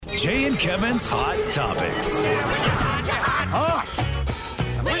Jay and Kevin's Hot Topics.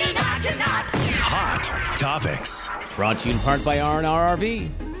 Hot Topics. Brought to you in part by R&R RV.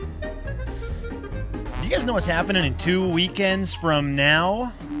 You guys know what's happening in 2 weekends from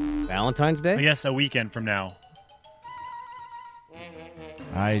now? Valentine's Day? I guess a weekend from now.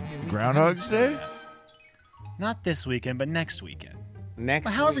 Groundhog's Day? Not this weekend, but next weekend. Next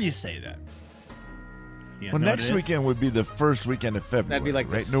Well, however week. you say that. You guys Well, know what next it is? weekend would be the first weekend of February. That'd be like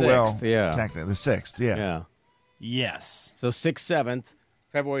the right? 6th, yeah. Technically, the 6th, yeah. Yeah. Yes. So 6th, 7th.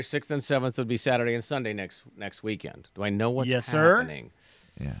 February 6th and 7th would be Saturday and Sunday next weekend. Do I know what's Yes, sir. happening?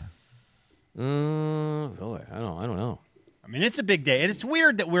 Yeah. I don't know. I mean, it's a big day. And it's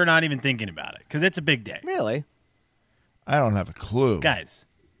weird that we're not even thinking about it because it's a big day. Really? I don't have a clue. Guys,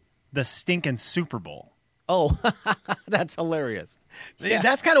 the stinking Super Bowl. Oh, that's hilarious. Yeah.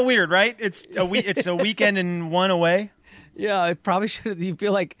 That's kind of weird, right? It's a weekend and one away. Yeah, it probably should have. You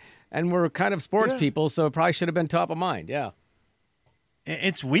feel like, and we're kind of sports Yeah. people, so it probably should have been top of mind. Yeah.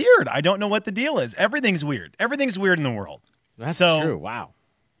 It's weird. I don't know what the deal is. Everything's weird. Everything's weird in the world. That's So- true. Wow.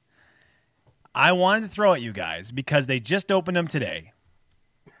 I wanted to throw at you guys because they just opened them today.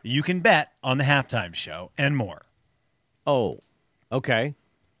 You can bet on the halftime show and more. Oh, okay.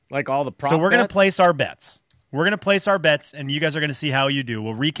 Like all the prop So we're going to bets? place our bets. We're going to place our bets, and you guys are going to see how you do.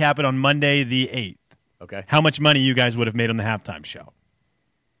 We'll recap it on Monday the 8th. Okay. How much money you guys would have made on the halftime show.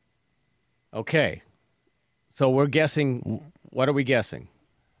 Okay. So we're guessing. What are we guessing?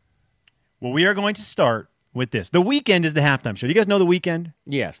 Well, we are going to start with this. The Weeknd is the halftime show. Do you guys know The Weeknd?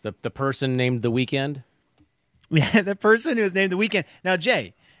 Yes, the person named The Weeknd. Yeah, the person who is named The Weeknd. Now,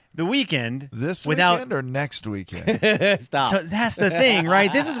 Jay, The Weeknd. This without, weekend or next weekend? Stop. So that's the thing,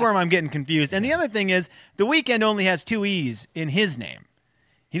 right? This is where I'm getting confused. And the other thing is, The Weeknd only has 2 E's in his name.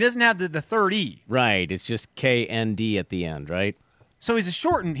 He doesn't have the third E. Right. It's just KND at the end, right? So he's a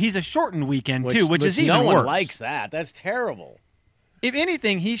shortened Weekend too, which is even no worse. one likes that. That's terrible. If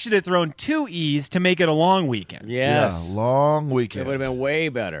anything, he should have thrown 2 E's to make it a long weekend. Yes. Yeah, long It weekend. would have been way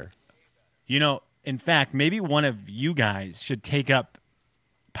better. You know, in fact, maybe one of you guys should take up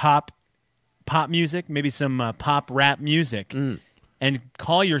pop music, maybe some pop rap music, and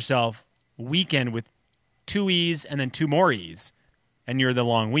call yourself Weekend with 2 E's and then 2 more E's, and you're the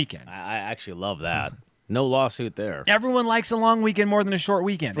long weekend. I actually love that. No lawsuit there. Everyone likes a long weekend more than a short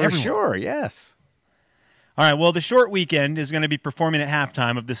weekend. For Everyone. sure, yes. All right, well, the short weekend is going to be performing at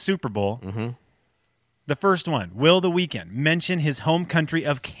halftime of the Super Bowl. Mm-hmm. The first one, will The Weeknd mention his home country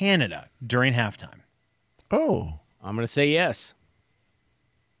of Canada during halftime? Oh. I'm going to say yes.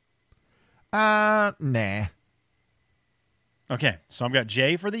 Nah. Okay, so I've got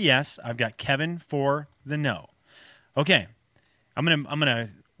Jay for the yes. I've got Kevin for the no. Okay,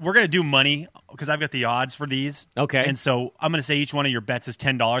 we're gonna do money because I've got the odds for these. Okay. and so I'm gonna say each one of your bets is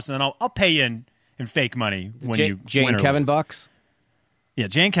 $10, and then I'll pay you in fake money when you Jay win and or Kevin lose. Bucks? Yeah,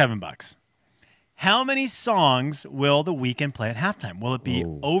 Jay and Kevin bucks. How many songs will The Weeknd play at halftime? Will it be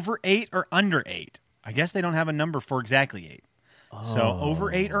over 8 or under 8? I guess they don't have a number for exactly 8. So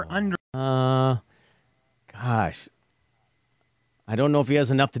over 8 or under. Gosh. I don't know if he has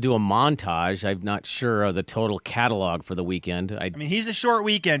enough to do a montage. I'm not sure of the total catalog for The Weeknd. I mean, he's a short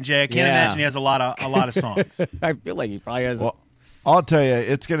weekend, Jay. I can't Yeah. imagine he has a lot of songs. I feel like he probably has. Well, I'll tell you,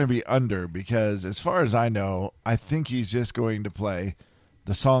 it's going to be under because as far as I know, I think he's just going to play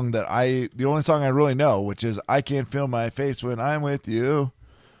the only song I really know, which is I Can't Feel My Face When I'm With You.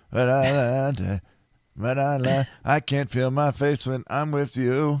 I can't feel my face when I'm with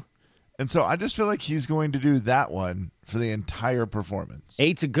you. And so I just feel like he's going to do that one for the entire performance.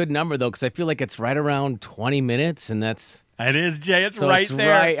 8's a good number, though, because I feel like it's right around 20 mintes, and that's... It is, Jay. It's So right it's there.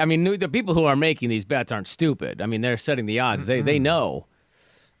 right. I mean, the people who are making these bets aren't stupid. I mean, they're setting the odds. They know.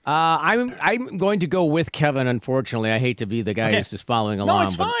 I'm going to go with Kevin, unfortunately. I hate to be the guy Okay. who's just following along.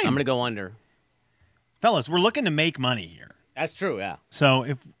 it's but fine. I'm going to go under. Fellas, we're looking to make money here. That's true, yeah. So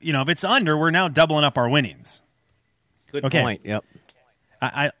if it's under, we're now doubling up our winnings. Good Okay. point, yep.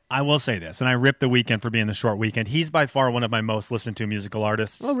 I will say this, and I rip The Weeknd for being the short weekend. He's by far one of my most listened to musical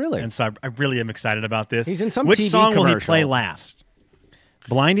artists. Oh, really? And so I really am excited about this. He's in some Which TV song will he commercial. play last?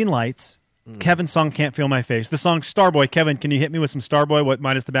 Blinding Lights. Kevin's song Can't Feel My Face. The song Starboy. Kevin, can you hit me with some Starboy? What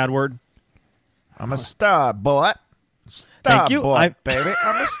minus the bad word? I'm a star boy. Thank you. Boy, baby.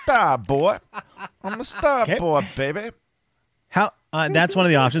 I'm a star boy. I'm a star boy, baby. How? That's one of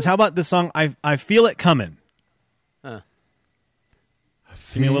the options. How about the song I Feel It Coming?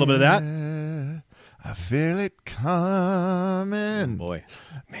 Give me a little bit of that. I feel it coming. Boy.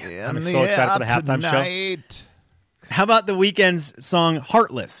 Man, I'm so excited for the halftime show. show. How about the Weeknd's song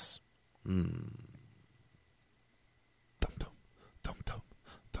Heartless?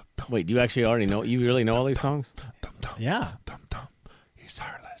 Wait, do you actually already know? You really know all these songs? Dum, dum, Yeah. dum, dum. He's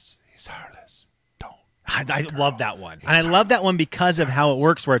heartless. He's heartless. Don't. I love that one. And I love that one because of how it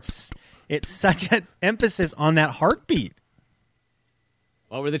works, where it's such an emphasis on that heartbeat.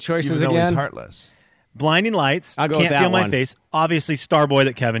 What were the choices Even though he's again? heartless. Blinding Lights, I'll go Can't with that Feel My one. Face, obviously Starboy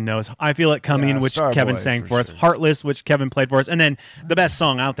that Kevin knows, I Feel It Coming, Yeah, which Starboy, Kevin sang for for us, sure. Heartless, which Kevin played for us, and then the best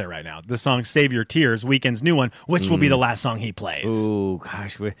song out there right now, the song Save Your Tears, Weeknd's new one, which will be the last song he plays. Ooh,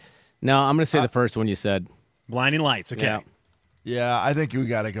 gosh. No, I'm going to say the first one you said. Blinding Lights, okay. Yeah. Yeah, I think we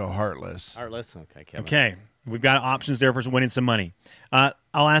got to go heartless. Heartless. Okay, Kevin. Okay, we've got options there for winning some money. I'll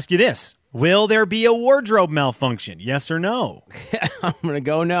ask you this. Will there be a wardrobe malfunction? Yes or no? I'm going to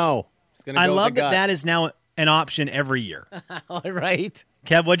go no. Just gonna I go with love the that gut. that is now an option every year. All right.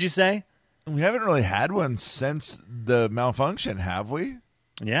 Kev, what'd you say? We haven't really had one since the malfunction, have we?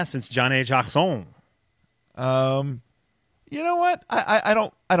 Yeah, since John A. Jackson. You know what? I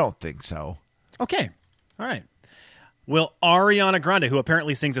don't think so. Okay, all right. Will Ariana Grande, who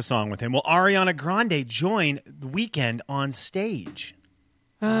apparently sings a song with him, will Ariana Grande join The Weeknd on stage?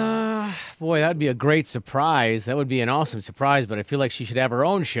 Boy, that'd be a great surprise. That would be an awesome surprise, but I feel like she should have her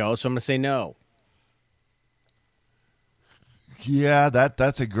own show, so I'm going to say no. Yeah,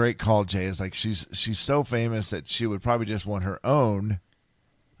 that's a great call, Jay. It's like she's so famous that she would probably just want her own.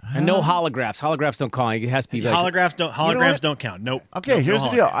 And no holographs. Holographs don't call. It has to be like Holographs what? don't count. Nope. Okay, Nope, here's no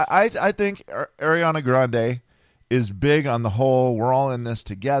the deal. holograms. I think Ariana Grande is big on the whole we're all in this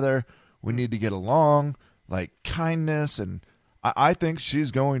together. We need to get along, like kindness, and I think she's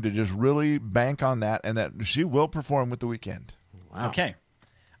going to just really bank on that, and that she will perform with The Weeknd. Wow. Okay.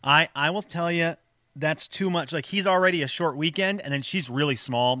 I will tell you that's too much. Like, he's already a short Weekend, and then she's really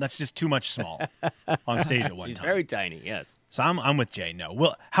small. That's just too much small on stage at one She's time. very tiny, yes. So I'm with Jay. No.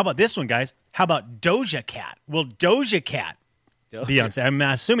 Well, how about this one, guys? How about Doja Cat? Will Doja Cat be on stage? I'm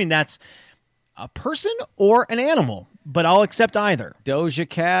assuming that's a person or an animal, but I'll accept either. Doja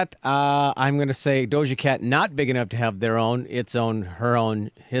Cat, I'm going to say Doja Cat not big enough to have their own, his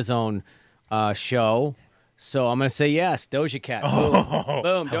own show. So I'm going to say yes, Doja Cat. Boom,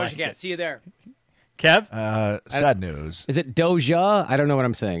 boom, Doja Cat. See you there. Kev? Sad news. Is it Doja? I don't know what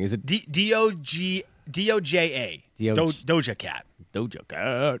I'm saying. Is it D-O-J-A. Doja Cat. Doja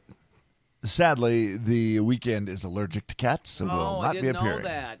Cat? Sadly, The Weeknd is allergic to cats, so will not be appearing.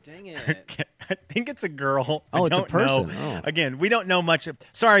 that. Dang it. I think it's a girl. Oh, I it's a don't person. know. Oh. Again, we don't know much.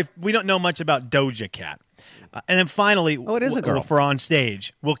 Sorry, we don't know much about Doja Cat. And then finally, it is a girl. For on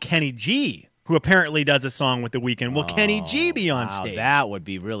stage, will Kenny G, who apparently does a song with The Weeknd, will Kenny G be on Wow, stage? that would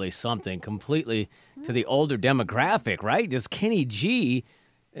be really something completely to the older demographic, right? Does Kenny G?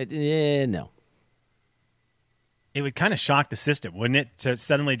 No. It would kind of shock the system, wouldn't it, to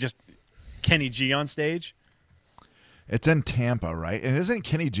suddenly just Kenny G on stage? It's in Tampa, right? And isn't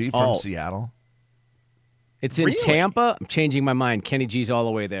Kenny G from Oh. Seattle? It's in Really? Tampa. I'm changing my mind. Kenny G's all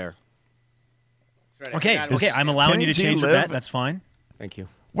the way there. That's right. I Okay, forgot it okay, was- I'm allowing Kenny you to G change your live- bet. That's fine. Thank you.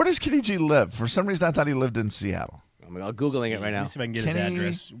 Where does Kenny G live? For some reason, I thought he lived in Seattle. I'm Googling it right Let now. me see if I can get Kenny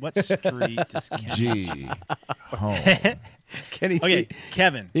his address. What street does Kenny G. Home. Kenny G. Okay,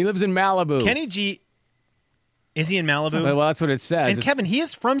 Kevin. He lives in Malibu. Kenny G. Is he in Malibu? Well, that's what it says. And Kevin, he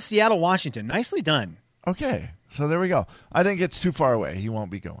is from Seattle, Washington. Nicely done. Okay, so there we go. I think it's too far away. He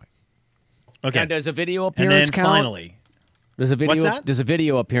won't be going. Okay. Now, does a video And appearance then count? finally, Does a video What's that? Does a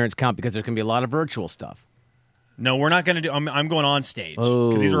video appearance count? Because there's going to be a lot of virtual stuff. no, we're not going to do. I'm going on stage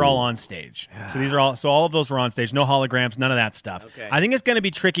because these are all on stage. So these are all. So all of those were on stage. No holograms. None of that stuff. Okay. I think it's going to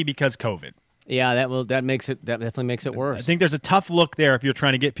be tricky because COVID. Yeah, that definitely makes it worse. I think there's a tough look there if you're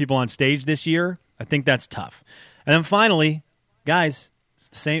trying to get people on stage this year. I think that's tough. And then finally, guys, it's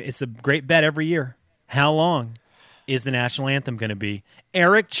the same. It's a great bet every year. How long is the national anthem going to be?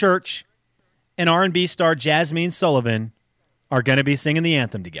 Eric Church and R&B star Jasmine Sullivan are going to be singing the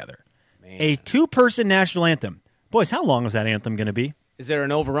anthem together. A two-person national anthem. Boys, how long is that anthem going to be? Is there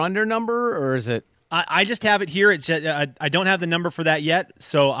an over/under number, or is it? I just have it here. It's I don't have the number for that yet,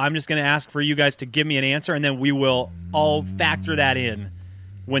 so I'm just going to ask for you guys to give me an answer, and then we will all factor that in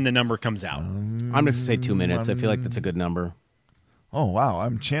when the number comes out. I'm just gonna say 2 minutes. I feel like that's a good number. Oh, wow.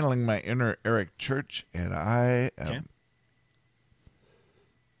 I'm channeling my inner Eric Church, and I am. Okay.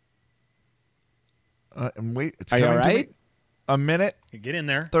 And wait, it's Are you coming all to right? me. A minute Get in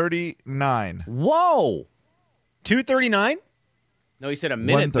there. 39. Whoa! 2:39. No, he said a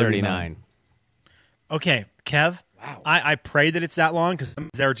minute 1:39. 39. Okay, Kev. Wow. I pray that it's that long because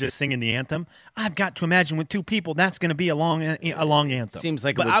they're just singing the anthem. I've got to imagine with two people, that's going to be a long anthem. Seems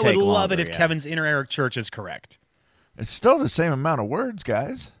like it but would I would take love it longer, if yeah. Kevin's inner Eric Church is correct. It's still the same amount of words,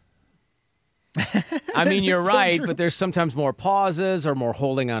 guys. I mean, you're It's so right, true. but there's sometimes more pauses or more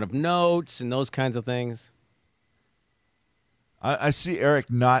holding out of notes and those kinds of things. I see Eric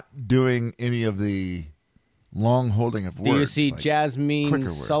not doing any of the long holding of words. Do you see like Jasmine quicker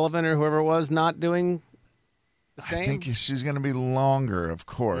words. Sullivan or whoever it was not doing the same? I think she's going to be longer, of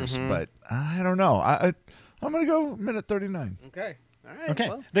course, but I don't know. I'm going to go minute 39. Okay. All right. Okay.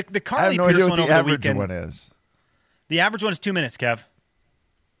 well. The I Carly have no Pierce idea one what the over the average weekend. one is. The average one is 2 minutes, Kev.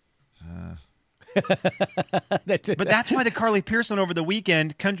 That's it. But that's why the Carly Pierce one over the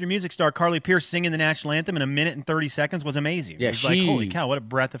weekend, country music star Carly Pierce singing the national anthem in a minute and 30 seconds was amazing. Yeah, it was like, she- holy cow, what a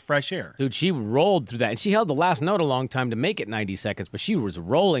breath of fresh air. Dude, she rolled through that. And she held the last note a long time to make it 90 seconds, but she was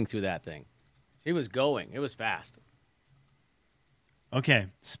rolling through that thing. She was going. It was fast. Okay,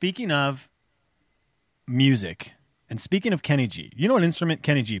 speaking of music, and speaking of Kenny G, you know what instrument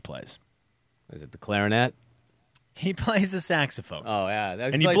Kenny G plays? Is it the clarinet? He plays the saxophone. Oh, yeah.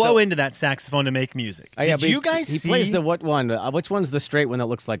 And you blow into that saxophone to make music. Oh, yeah, Did but you guys he see? plays the what one? Which one's the straight one that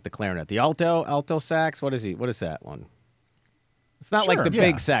looks like the clarinet? The alto sax? What is he? What is that one? It's not like Sure. the Yeah.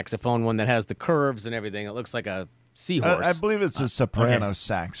 big saxophone one that has the curves and everything. It looks like a seahorse. I believe it's a soprano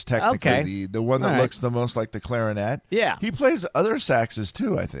sax, technically. Okay. The one that All right. looks the most like the clarinet. Yeah. He plays other saxes,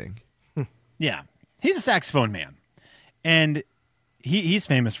 too, I think. Yeah, he's a saxophone man, and he's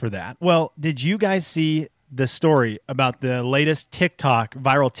famous for that. Well, did you guys see the story about the latest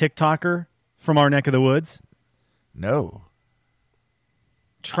viral TikToker from our neck of the woods? No.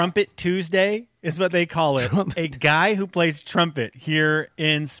 Trumpet Tuesday is what they call it. A guy who plays trumpet here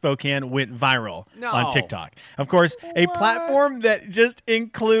in Spokane went viral on TikTok. Of course, a platform that just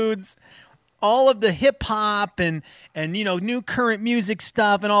includes all of the hip hop and new current music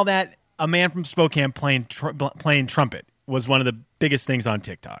stuff and all that. A man from Spokane playing trumpet was one of the biggest things on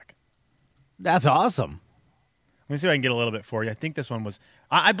TikTok. That's awesome. Let me see if I can get a little bit for you. I think this one was,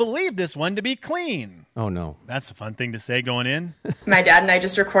 I believe this one to be clean. Oh, no. That's a fun thing to say going in. My dad and I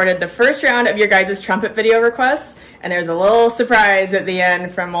just recorded the first round of your guys' trumpet video requests, and there's a little surprise at the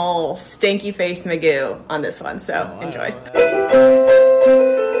end from old Stanky Face Magoo on this one, so enjoy.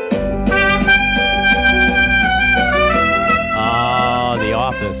 Oh, The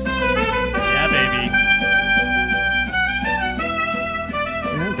Office. Yeah, baby.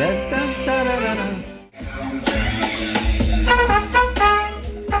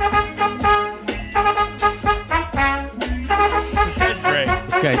 This guy's great.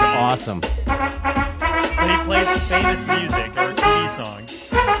 This guy's awesome. So he plays famous music or TV songs.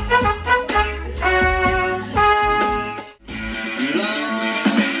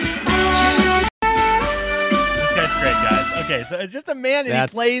 This guy's great, guys. Okay, so it's just a man and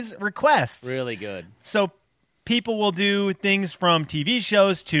That's he plays requests. Really good. So people will do things from TV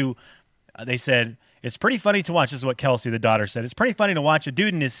shows to, they said, it's pretty funny to watch. This is what Kelsey, the daughter, said. It's pretty funny to watch a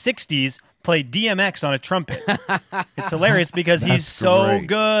dude in his 60s play DMX on a trumpet. It's hilarious because he's so great.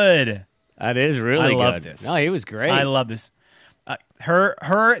 good. That is really I love good. this. No, he was great. I love this.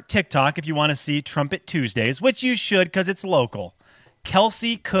 Her TikTok, if you want to see Trumpet Tuesdays, which you should because it's local,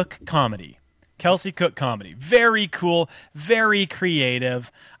 Kelsey Cook Comedy. Kelsey Cook Comedy. Very cool, very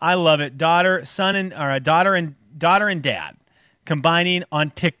creative. I love it. Daughter and dad combining on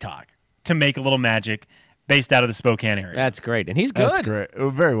TikTok to make a little magic based out of the Spokane area. That's great. And he's good. That's great.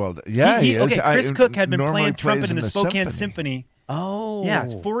 Very well done. Yeah, he is. Okay, Chris Cook had been normally playing trumpet plays in the Spokane symphony. Symphony. Oh. Yeah,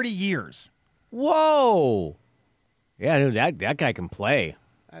 it's 40 years. Whoa. Yeah, dude, that guy can play.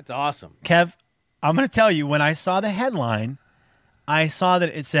 That's awesome. Kev, I'm going to tell you, when I saw the headline, I saw that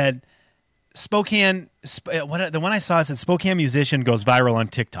it said the one I saw said Spokane musician goes viral on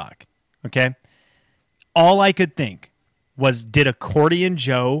TikTok. Okay? All I could think was, did Accordion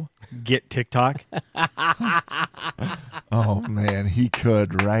Joe get TikTok? Oh, man, he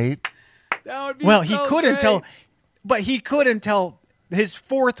could, right? That would be Well, he could until his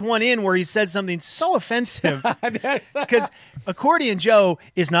fourth one in where he said something so offensive. Because Accordion Joe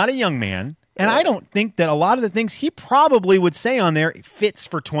is not a young man, and I don't think that a lot of the things he probably would say on there fits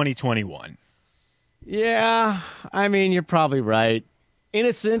for 2021. Yeah, I mean, you're probably right.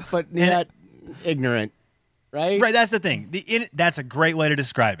 Innocent, but yet ignorant, right? Right, that's the thing. That's a great way to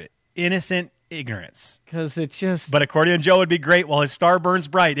describe it. Innocent ignorance. Because it's just... But Accordion Joe would be great. While his star burns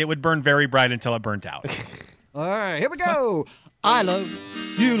bright, it would burn very bright until it burnt out. All right, here we go. I load,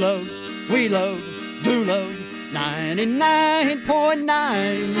 you load, we load, do load,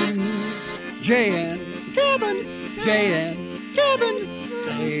 99.9. Jay and Kevin,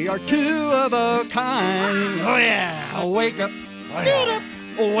 they are two of a kind. Oh yeah, wake up, get up,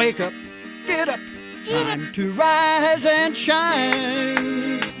 wake up, get up. Time to rise and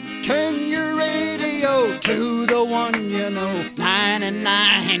shine. Turn your radio radio to the one you know,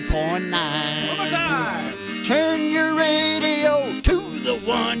 99.9. One more time. Turn your radio to the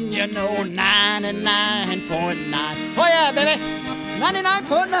one you know, 99.9. Oh yeah, baby,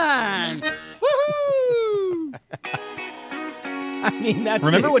 99.9. Woohoo! I mean, that's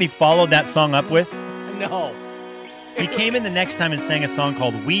Remember it. what he followed that song up with? No. He came in the next time and sang a song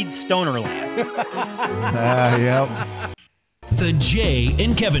called Weed Stonerland. Yep. The Jay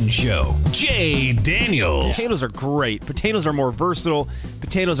and Kevin Show. Jay Daniels. Potatoes are great. Potatoes are more versatile.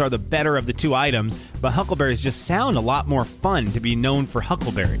 Potatoes are the better of the two items, but huckleberries just sound a lot more fun to be known for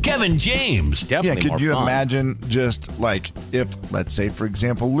huckleberry. Kevin James. Yeah, Definitely more could you fun. imagine just like if, let's say, for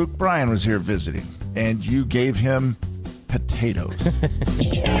example, Luke Bryan was here visiting and you gave him potatoes?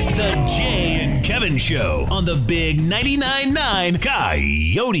 The Jay and Kevin Show on the Big 99.9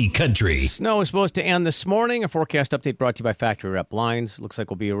 Coyote Country. Snow is supposed to end this morning. A forecast update brought to you by Factory Rep Blinds. Looks like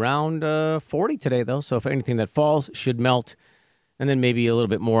we'll be around 40 today, though. So if anything that falls should melt. And then maybe a little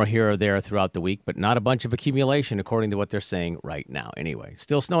bit more here or there throughout the week, but not a bunch of accumulation, according to what they're saying right now. Anyway,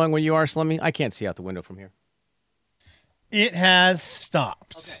 still snowing where you are, Slimmy? I can't see out the window from here. It has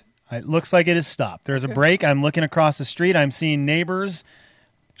stopped. Okay. It looks like it has stopped. There's a break. I'm looking across the street. I'm seeing neighbors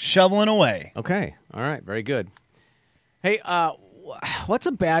shoveling away. Okay. All right. Very good. Hey, what's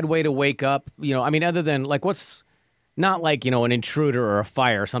a bad way to wake up? You know, I mean, other than like what's not like, you know, an intruder or a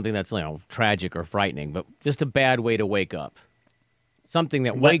fire, something that's, you know, tragic or frightening, but just a bad way to wake up. Something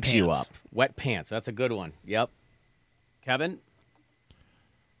that Wet wakes you pants. up. Wet pants. That's a good one. Yep. Kevin?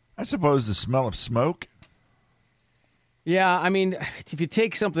 I suppose the smell of smoke. Yeah, I mean, if you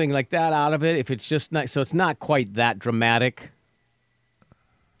take something like that out of it, if it's just not, so it's not quite that dramatic.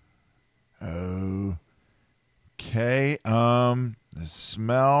 Okay. The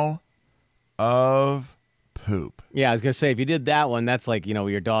smell of poop. Yeah, I was going to say, if you did that one, that's like, you know,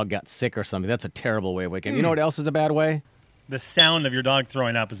 your dog got sick or something. That's a terrible way of waking up. You know what else is a bad way? The sound of your dog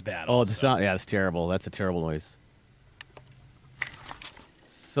throwing up is bad. Oh, the sound. Yeah, that's terrible. That's a terrible noise.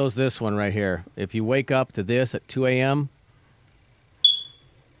 So's this one right here. If you wake up to this at 2 a.m.,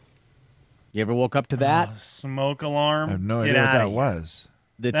 you ever woke up to that? Smoke alarm. I have no Get idea what outta that here. was.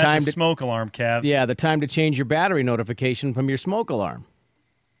 The That's time a to smoke alarm, Kev. Yeah, the time to change your battery notification from your smoke alarm.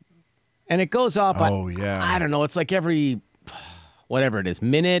 And it goes off, Oh, yeah. I don't know, it's like every, whatever it is,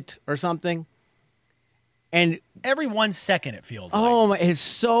 minute or something. And, Every 1 second it feels like. oh, my, it's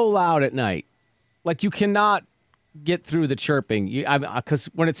so loud at night. Like, you cannot get through the chirping. Because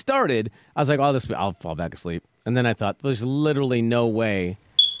when it started, I was like, I'll fall back asleep. And then I thought, there's literally no way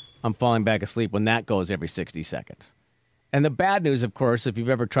I'm falling back asleep when that goes every 60 seconds. And the bad news, of course, if you've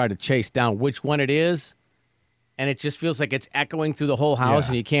ever tried to chase down which one it is, and it just feels like it's echoing through the whole house Yeah.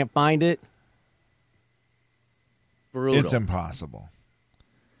 and you can't find it. Brutal. It's impossible.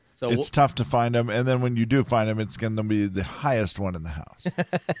 So It's tough to find them, and then when you do find them, it's going to be the highest one in the house.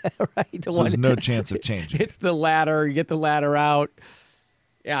 right, the So one- there's no chance of changing. It's the ladder. You get the ladder out.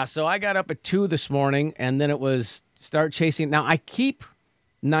 Yeah, so I got up at 2 this morning, and then it was start chasing. Now, I keep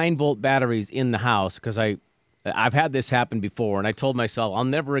 9-volt batteries in the house because I've had this happen before, and I told myself I'll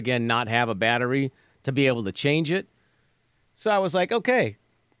never again not have a battery to be able to change it. So I was like, okay,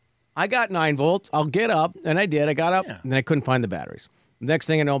 I got 9 volts. I'll get up, and I did. I got up, and then I couldn't find the batteries. Next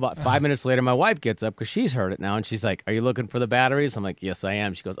thing I know, about 5 minutes later, my wife gets up because she's heard it now, and she's like, "Are you looking for the batteries?" I'm like, "Yes, I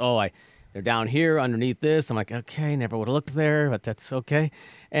am." She goes, they're down here underneath this. I'm like, okay, never would have looked there, but that's okay.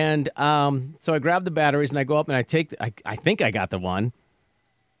 And so I grab the batteries, and I go up, and I take, I think I got the one,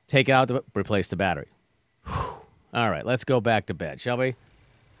 take it out, replace the battery. Whew. All right, let's go back to bed, shall we?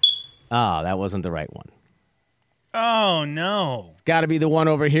 That wasn't the right one. Oh, no. It's got to be the one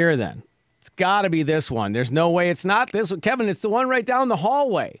over here then. It's got to be this one. There's no way it's not this one. Kevin, it's the one right down the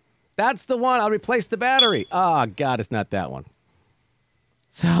hallway. That's the one. I'll replace the battery. Oh, God, it's not that one.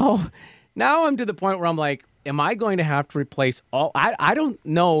 So now I'm to the point where I'm like, am I going to have to replace all? I don't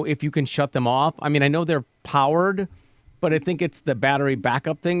know if you can shut them off. I mean, I know they're powered, but I think it's the battery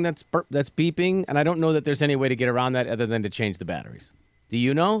backup thing that's beeping, and I don't know that there's any way to get around that other than to change the batteries. Do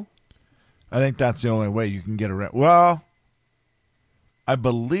you know? I think that's the only way you can get around. Well, I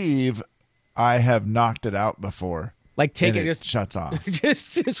believe I have knocked it out before. Like take and it, it just shuts off.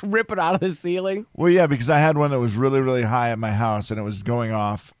 just rip it out of the ceiling. Well, yeah, because I had one that was really, really high at my house, and it was going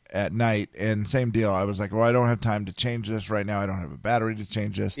off at night. And same deal. I was like, well, I don't have time to change this right now. I don't have a battery to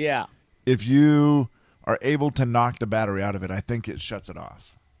change this. Yeah. If you are able to knock the battery out of it, I think it shuts it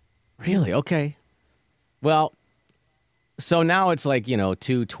off. Really? Okay. Well, so now it's like,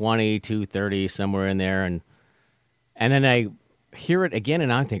 220, 230, somewhere in there. And then I hear it again,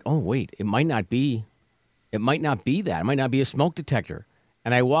 and I think, oh, wait, it might not be that. It might not be a smoke detector.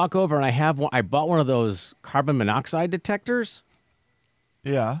 and I walk over and I have one. I bought one of those carbon monoxide detectors.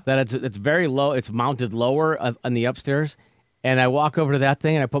 Yeah. That it's very low. It's mounted lower on the upstairs. And I walk over to that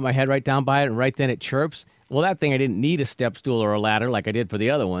thing and I put my head right down by it, and right then it chirps. Well, that thing, I didn't need a step stool or a ladder like I did for the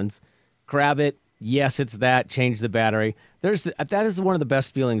other ones. Grab it. Yes, it's that. Change the battery. That is one of the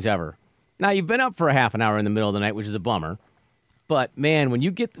best feelings ever. Now, you've been up for a half an hour in the middle of the night, which is a bummer. But man, when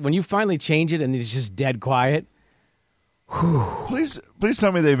you finally change it and it's just dead quiet. Please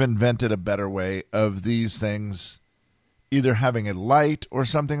tell me they've invented a better way of these things either having a light or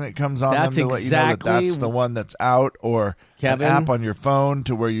something that comes on That's them to let you know that exactly- that's the one that's out, or Kevin? an app on your phone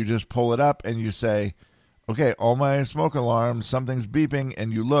to where you just pull it up and you say, okay, all my smoke alarms, something's beeping,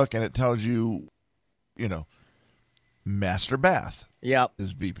 and you look and it tells you, master bath Yep.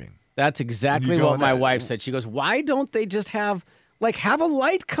 is beeping. That's exactly go what in my that- wife said. She goes, why don't they just have a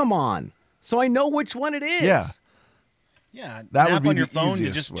light come on so I know which one it is? Yeah. Yeah, That an would app be on your the phone to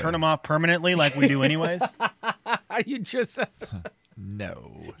easiest just way. turn them off permanently like we do anyways. You just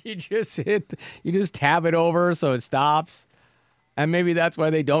No. you just tab it over so it stops. And maybe that's why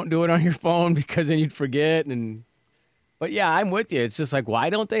they don't do it on your phone, because then you'd forget. But yeah, I'm with you. It's just like, why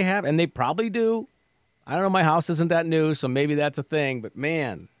don't they have? And they probably do. I don't know. My house isn't that new, so maybe that's a thing. But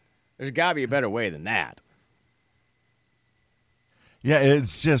man, there's got to be a better way than that. Yeah,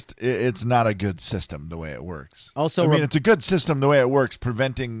 it's not a good system the way it works. Also, I mean, it's a good system the way it works,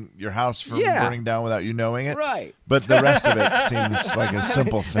 preventing your house from Yeah. burning down without you knowing it. Right. But the rest of it seems like a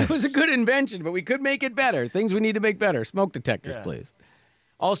simple fix. It was a good invention, but we could make it better. Things we need to make better. Smoke detectors, please.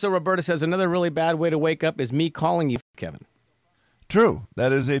 Also, Roberta says another really bad way to wake up is me calling you, Kevin. True.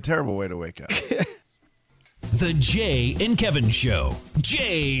 That is a terrible way to wake up. The Jay and Kevin Show.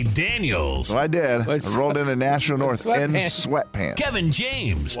 Jay Daniels. So I did. What's- I rolled into National North in Sweatpants. sweatpants. Kevin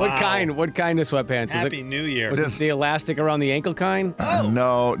James. What kind of sweatpants? Happy New Year. Was it the elastic around the ankle kind?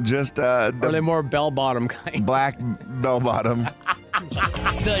 No, just Or are they the more bell-bottom kind? black bell bottom.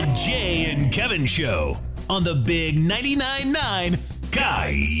 The Jay and Kevin Show on the Big 99.9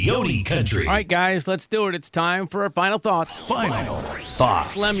 Coyote Country. All right, guys, let's do it. It's time for our final thoughts. Final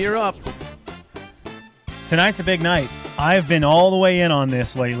thoughts. Slim, you're up. Tonight's a big night. I've been all the way in on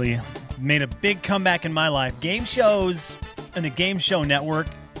this lately. Made a big comeback in my life. Game shows and the Game Show Network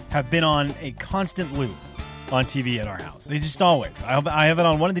have been on a constant loop on TV at our house. They just always. I have it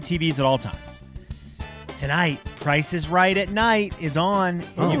on one of the TVs at all times. Tonight, Price is Right at Night is on.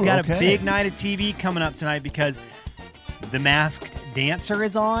 And you've got okay. a big night of TV coming up tonight because The Masked Dancer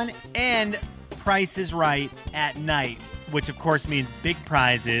is on and Price is Right at Night, which of course means big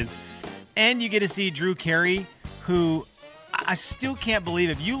prizes. And you get to see Drew Carey, who I still can't believe.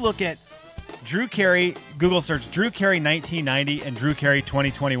 If you look at Drew Carey, Google search Drew Carey 1990 and Drew Carey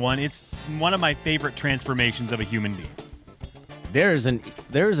 2021, it's one of my favorite transformations of a human being.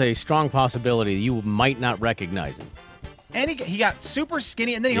 There's a strong possibility you might not recognize him. And he got super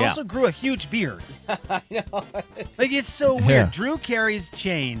skinny, and then he Yeah. also grew a huge beard. I know. It's so weird. Yeah. Drew Carey's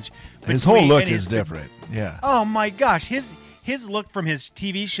change. His whole between- look and his- is different. Yeah. Oh my gosh, his look from his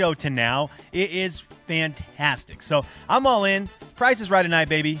TV show to now, it is fantastic. So I'm all in. Price is Right tonight,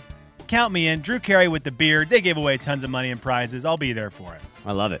 baby. Count me in. Drew Carey with the beard. They gave away tons of money and prizes. I'll be there for it.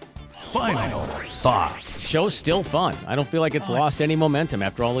 I love it. Final thoughts. Show's still fun. I don't feel like it's lost any momentum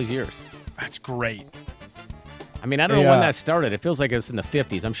after all these years. That's great. I mean, I don't know Yeah. when that started. It feels like it was in the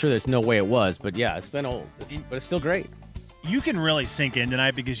 50s. I'm sure there's no way it was, but yeah, it's been old. But it's still great. You can really sink in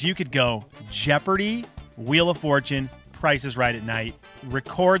tonight because you could go Jeopardy, Wheel of Fortune, Price is Right at Night,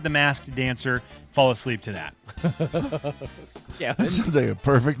 record The Masked Dancer, fall asleep to that. Yeah, That sounds like a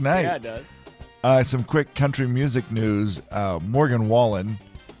perfect night. yeah, it does. Some quick country music news. Morgan Wallen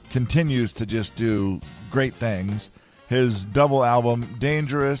continues to just do great things. His double album,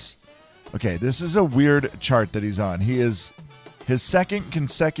 Dangerous. Okay, this is a weird chart that he's on. He is his second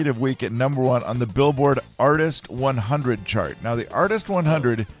consecutive week at number one on the Billboard Artist 100 chart. Now, the Artist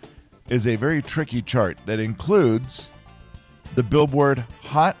 100 is a very tricky chart that includes the Billboard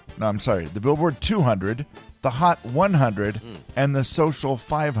the Billboard 200, the Hot 100, and the Social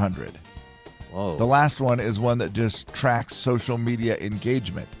 500. Whoa. The last one is one that just tracks social media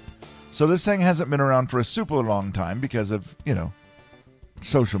engagement. So this thing hasn't been around for a super long time because of,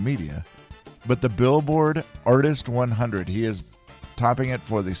 social media. But the Billboard Artist 100, he is topping it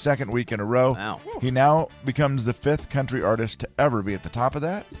for the second week in a row. Wow. He now becomes the fifth country artist to ever be at the top of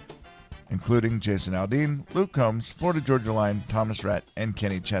that, including Jason Aldean, Luke Combs, Florida Georgia Line, Thomas Rhett, and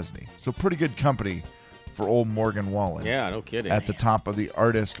Kenny Chesney. So pretty good company for old Morgan Wallen. Yeah, no kidding. At the top of the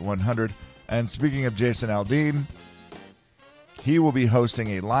Artist 100. And speaking of Jason Aldean, he will be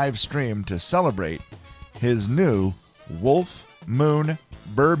hosting a live stream to celebrate his new Wolf Moon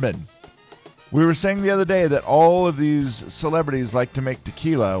bourbon. We were saying the other day that all of these celebrities like to make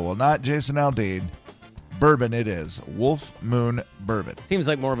tequila. Well, not Jason Aldean. Bourbon it is. Wolf Moon Bourbon. Seems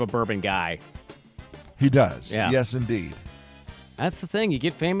like more of a bourbon guy. He does. Yeah. Yes, indeed. That's the thing. You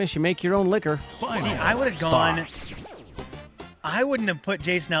get famous, you make your own liquor. See, I would have gone. I wouldn't have put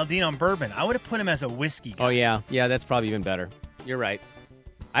Jason Aldean on bourbon. I would have put him as a whiskey guy. Oh, yeah. Yeah, that's probably even better. You're right.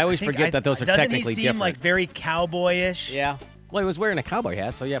 I always forget that those are doesn't technically he seem different. like very cowboyish? Yeah. Well, he was wearing a cowboy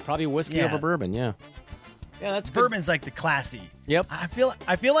hat, so yeah, probably whiskey Yeah. over bourbon, yeah. Yeah, that's good. Bourbon's like the classy. Yep. I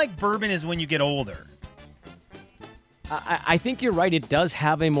feel like bourbon is when you get older. I think you're right. It does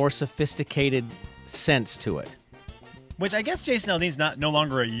have a more sophisticated sense to it. Which I guess Jason Aldean's no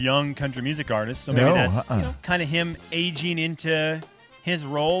longer a young country music artist, so maybe No, that's kind of him aging into his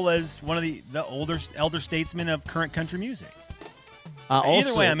role as one of the elder statesmen of current country music.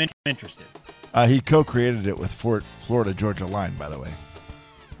 Either way, I'm interested. He co-created it with Florida Georgia Line, by the way.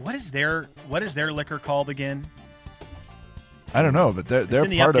 What is their liquor called again? I don't know, but they're It's in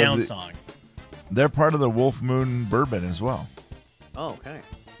the part Up of Down the, song. they're part of the Wolf Moon Bourbon as well. Oh, okay.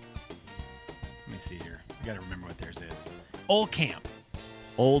 Let me see here. I got to remember what theirs is. Old Camp.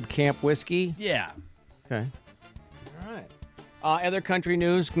 Old Camp Whiskey. Yeah. Okay. All right. Other country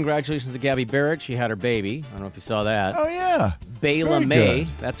news. Congratulations to Gabby Barrett. She had her baby. I don't know if you saw that. Oh, yeah. Bela Very May.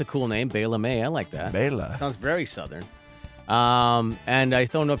 good. That's a cool name. Bela May. I like that. Bela. Sounds very Southern. And I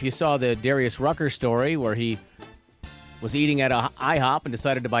don't know if you saw the Darius Rucker story where he was eating at a IHOP and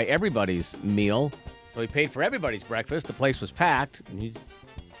decided to buy everybody's meal. So he paid for everybody's breakfast. The place was packed, and he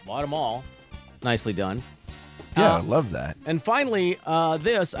bought them all. Nicely done. Yeah, I love that. And finally,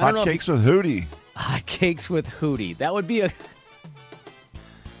 this. I don't know. Hotcakes with Hootie. Hotcakes with Hootie. That would be a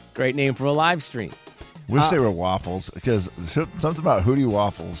great name for a live stream. Wish they were waffles, because something about Hootie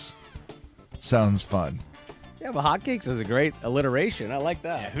waffles sounds fun. Yeah, but hotcakes is a great alliteration. I like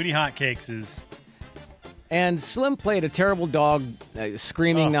that. Yeah, Hootie Hotcakes is... And Slim played a terrible dog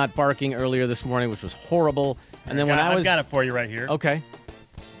screaming, not barking earlier this morning, which was horrible. And then I've got it for you right here. Okay.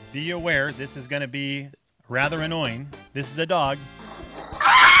 Be aware, this is going to be rather annoying. This is a dog.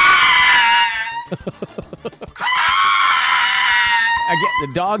 Again,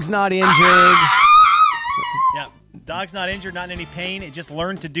 the dog's not injured. Yeah, dog's not injured, not in any pain. It just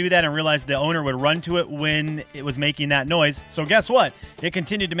learned to do that and realized the owner would run to it when it was making that noise. So guess what? It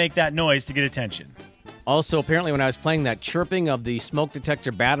continued to make that noise to get attention. Also, apparently, when I was playing that chirping of the smoke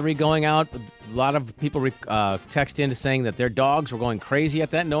detector battery going out, a lot of people text in saying that their dogs were going crazy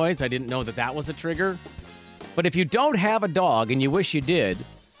at that noise. I didn't know that was a trigger. But if you don't have a dog and you wish you did,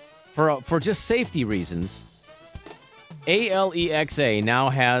 for just safety reasons, Alexa now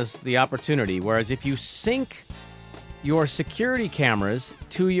has the opportunity, whereas if you sync your security cameras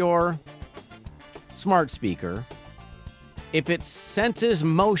to your smart speaker, if it senses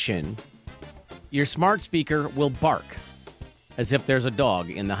motion, your smart speaker will bark as if there's a dog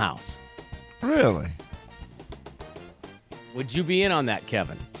in the house. Really? Would you be in on that,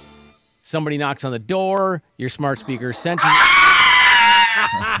 Kevin? Somebody knocks on the door, your smart speaker senses...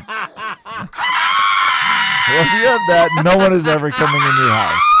 Well, if you have that, no one is ever coming in your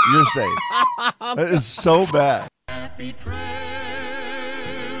house. You're safe. That is so bad.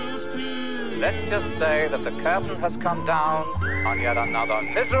 Let's just say that the curtain has come down on yet another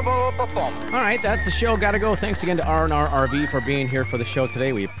miserable performance. All right, that's the show. Got to go. Thanks again to R&R RV for being here for the show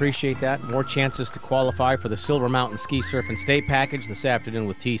today. We appreciate that. More chances to qualify for the Silver Mountain Ski Surf and Stay package this afternoon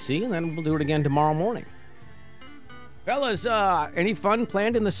with TC, and then we'll do it again tomorrow morning. Fellas, any fun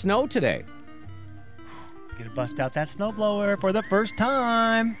planned in the snow today? Get to bust out that snowblower for the first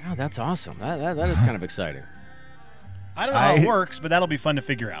time. Oh, that's awesome. That is kind of exciting. I don't know how it works, but that'll be fun to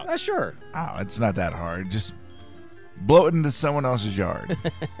figure out. Sure. Oh, it's not that hard. Just blow it into someone else's yard.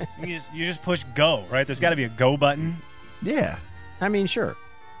 You just push go, right? There's got to be a go button. Yeah. I mean, sure.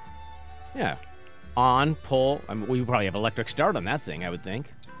 Yeah. On, pull. I mean, we probably have electric start on that thing, I would think.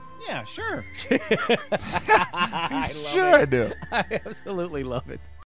 Yeah, sure. I love Sure it. I do. I absolutely love it.